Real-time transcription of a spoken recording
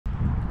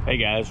Hey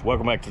guys,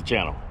 welcome back to the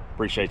channel.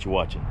 Appreciate you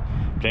watching.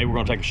 Today we're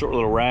going to take a short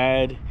little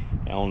ride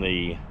on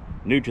the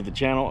new to the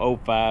channel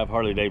 05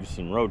 Harley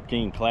Davidson Road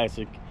King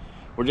Classic.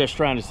 We're just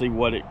trying to see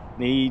what it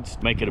needs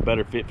to make it a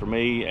better fit for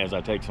me as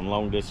I take some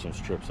long distance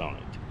trips on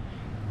it.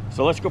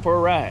 So let's go for a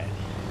ride.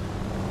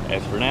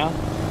 As for now,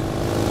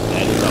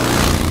 that is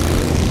all.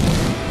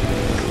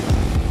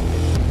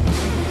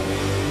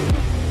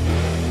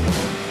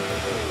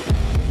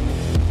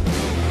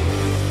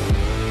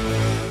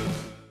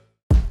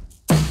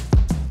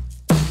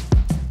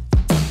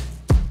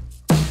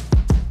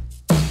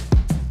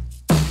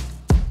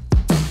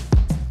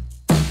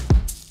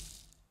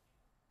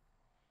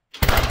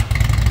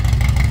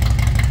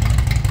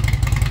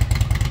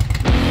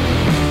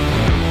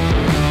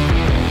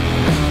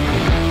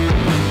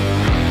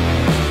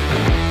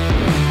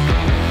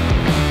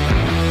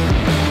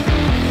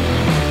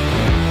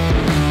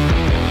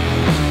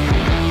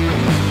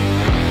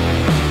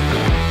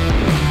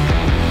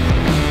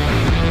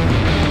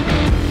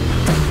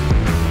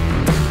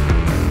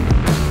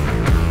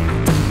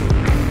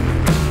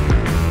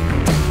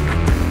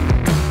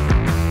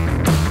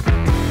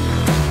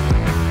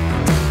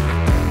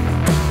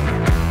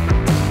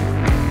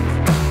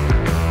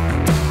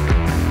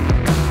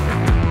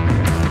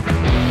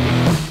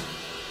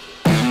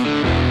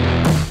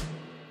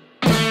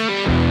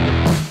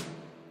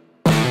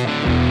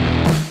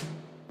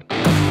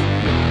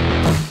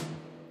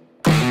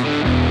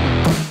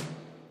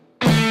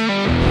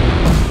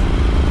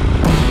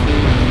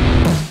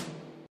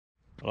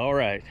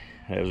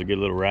 That was a good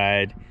little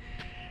ride.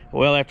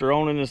 Well, after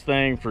owning this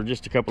thing for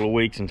just a couple of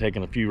weeks and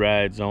taking a few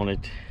rides on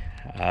it,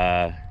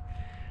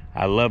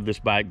 I love this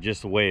bike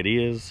just the way it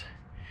is,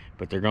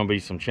 but there are going to be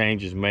some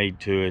changes made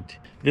to it.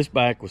 This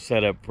bike was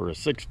set up for a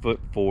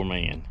 6'4"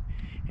 man,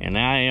 and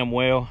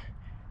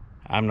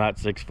I'm not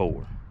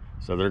 6'4",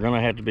 so there are going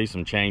to have to be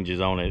some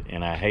changes on it,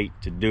 and I hate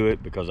to do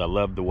it because I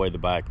love the way the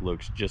bike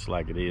looks just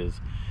like it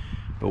is.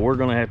 But we're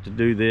going to have to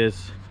do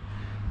this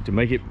to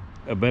make it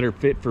a better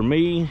fit for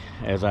me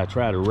as I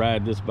try to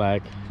ride this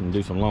bike and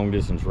do some long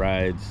distance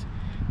rides.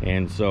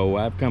 And so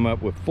I've come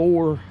up with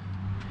 4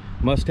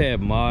 must-have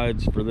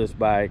mods for this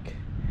bike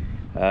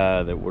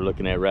that we're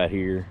looking at right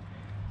here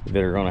that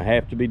are going to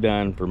have to be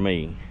done for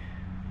me.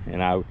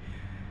 And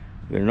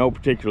they're no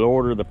particular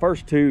order. The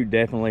first 2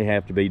 definitely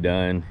have to be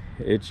done.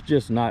 It's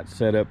just not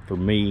set up for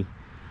me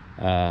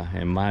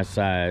and my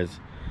size.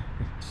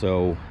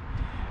 So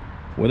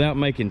without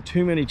making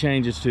too many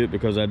changes to it,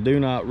 because I do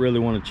not really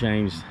want to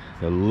change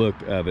the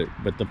look of it,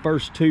 but the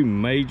first 2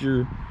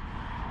 major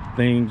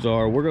things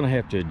are we're going to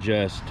have to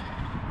adjust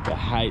the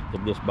height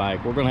of this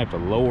bike. We're going to have to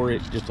lower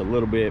it just a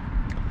little bit.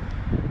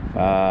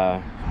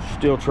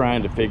 Still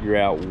trying to figure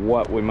out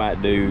what we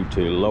might do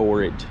to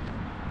lower it.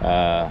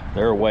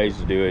 There are ways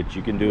to do it.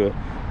 You can do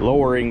a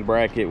lowering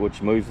bracket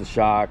which moves the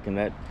shock and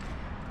that,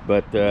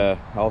 but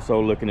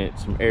also looking at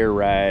some air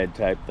ride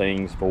type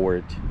things for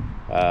it.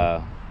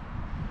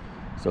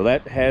 So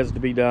that has to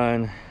be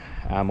done.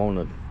 I'm on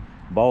the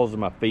balls of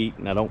my feet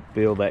and I don't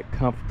feel that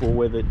comfortable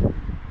with it.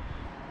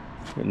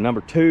 And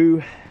number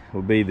 2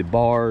 would be the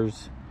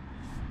bars.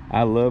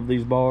 I love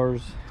these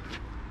bars.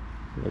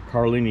 The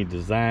Carlini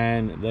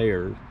design. They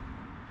are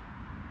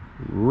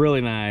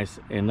really nice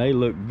and they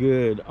look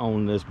good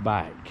on this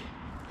bike.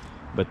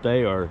 But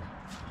they are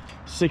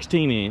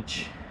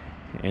 16-inch,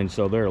 and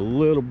so they're a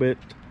little bit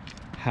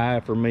high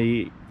for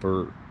me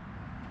for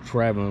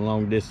traveling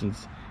long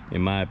distance,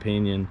 in my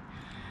opinion.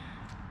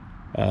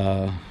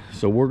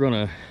 So we're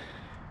gonna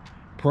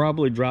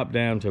probably drop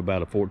down to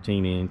about a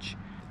 14-inch.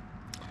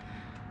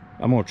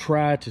 I'm gonna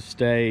try to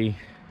stay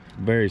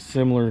very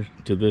similar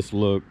to this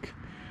look.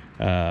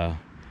 They're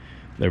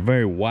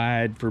very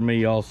wide for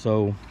me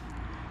also.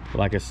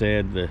 Like I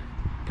said, the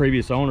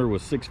previous owner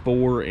was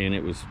 6'4", and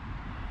it was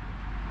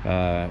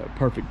a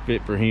perfect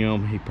fit for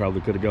him. He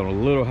probably could have gone a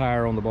little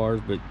higher on the bars,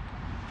 but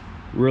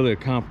really a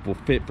comfortable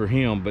fit for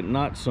him, but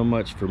not so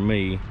much for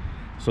me.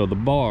 So the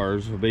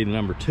bars will be the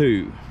number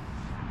 2.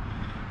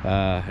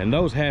 And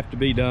those have to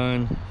be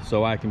done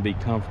so I can be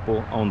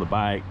comfortable on the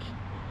bike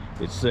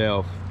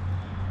itself.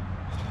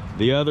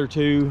 The other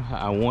 2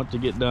 I want to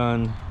get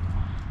done,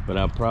 but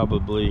I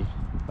probably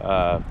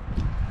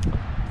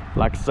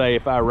like I say,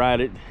 if I ride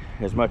it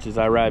as much as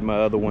I ride my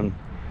other one,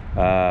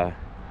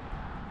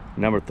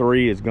 number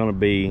 3 is going to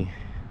be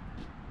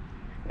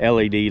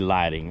LED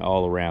lighting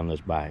all around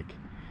this bike.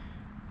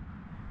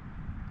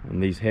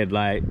 And these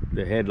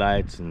the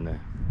headlights and the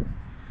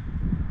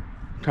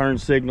turn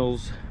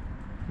signals,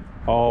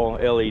 all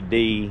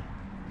LED,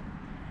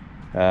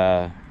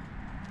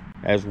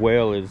 as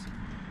well as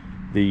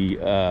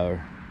the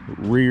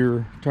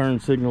rear turn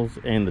signals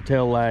and the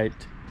tail light.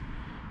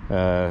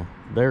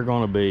 They're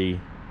going to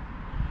be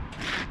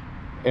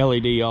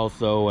LED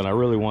also, and I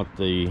really want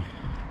to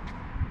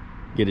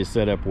get it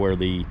set up where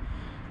the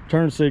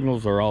turn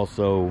signals are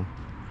also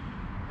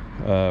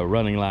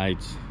running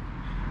lights,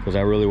 because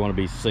I really want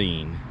to be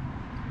seen.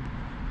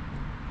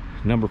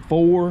 Number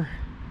 4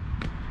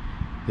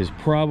 is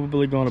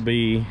probably going to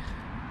be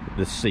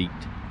the seat.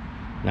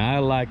 Now I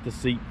like the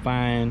seat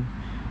fine,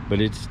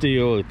 but it's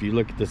still, if you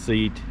look at the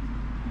seat,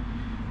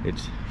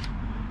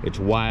 it's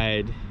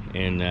wide,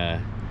 and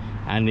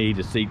I need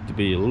the seat to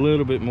be a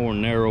little bit more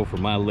narrow for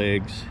my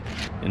legs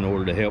in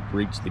order to help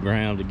reach the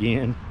ground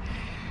again.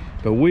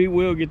 But we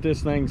will get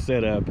this thing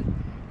set up.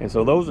 And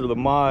so those are the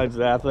mods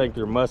that I think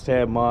they're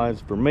must-have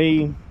mods. For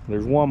me,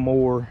 there's one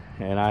more,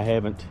 and I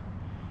haven't,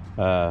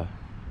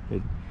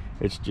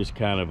 it's just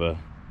kind of a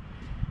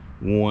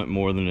want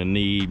more than a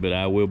need, but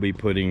I will be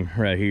putting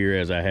right here,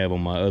 as I have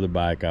on my other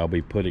bike, I'll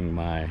be putting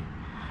my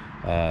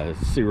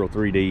Zero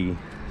 3D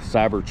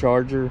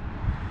Cybercharger.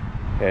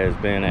 Has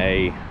been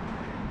a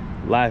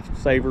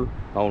lifesaver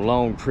on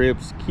long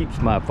trips, keeps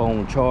my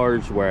phone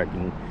charged where I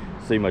can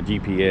see my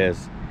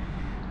GPS,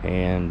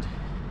 and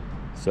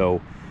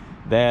so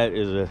that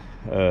is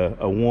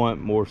a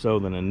want more so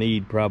than a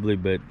need probably,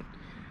 but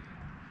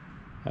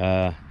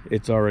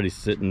it's already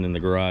sitting in the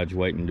garage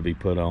waiting to be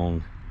put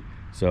on.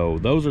 So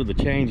those are the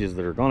changes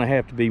that are going to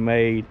have to be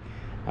made.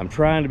 I'm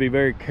trying to be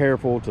very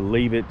careful to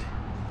leave it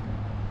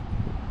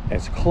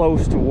as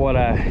close to what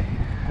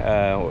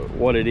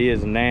it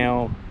is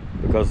now,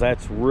 because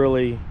that's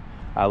really,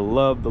 I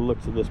love the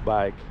looks of this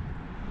bike,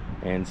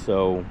 and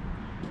so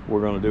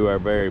we're going to do our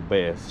very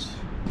best.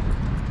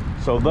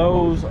 So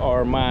those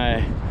are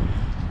my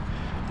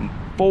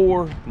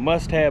 4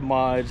 must-have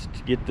mods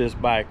to get this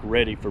bike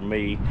ready for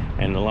me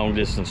and the long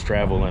distance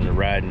travel and the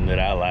riding that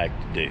I like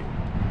to do.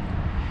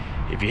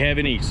 If you have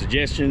any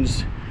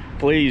suggestions,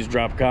 please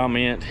drop a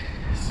comment,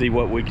 see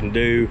what we can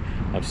do.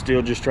 I'm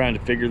still just trying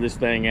to figure this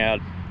thing out,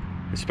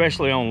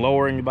 especially on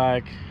lowering the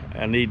bike.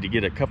 I need to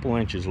get a couple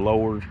inches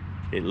lowered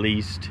at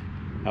least.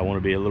 I want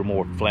to be a little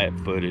more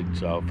flat-footed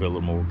so I'll feel a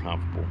little more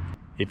comfortable.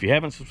 If you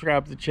haven't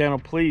subscribed to the channel,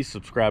 please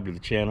subscribe to the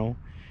channel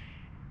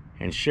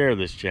and share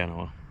this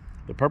channel.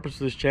 The purpose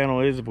of this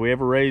channel is, if we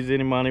ever raise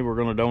any money, we're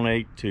going to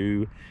donate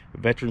to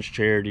veterans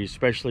charities,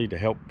 especially to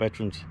help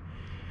veterans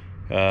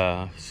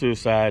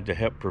suicide, to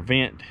help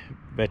prevent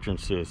veteran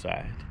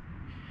suicide.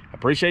 I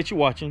appreciate you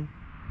watching.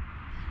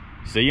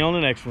 See you on the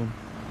next one.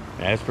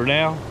 As for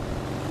now,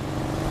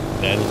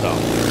 that is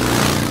all.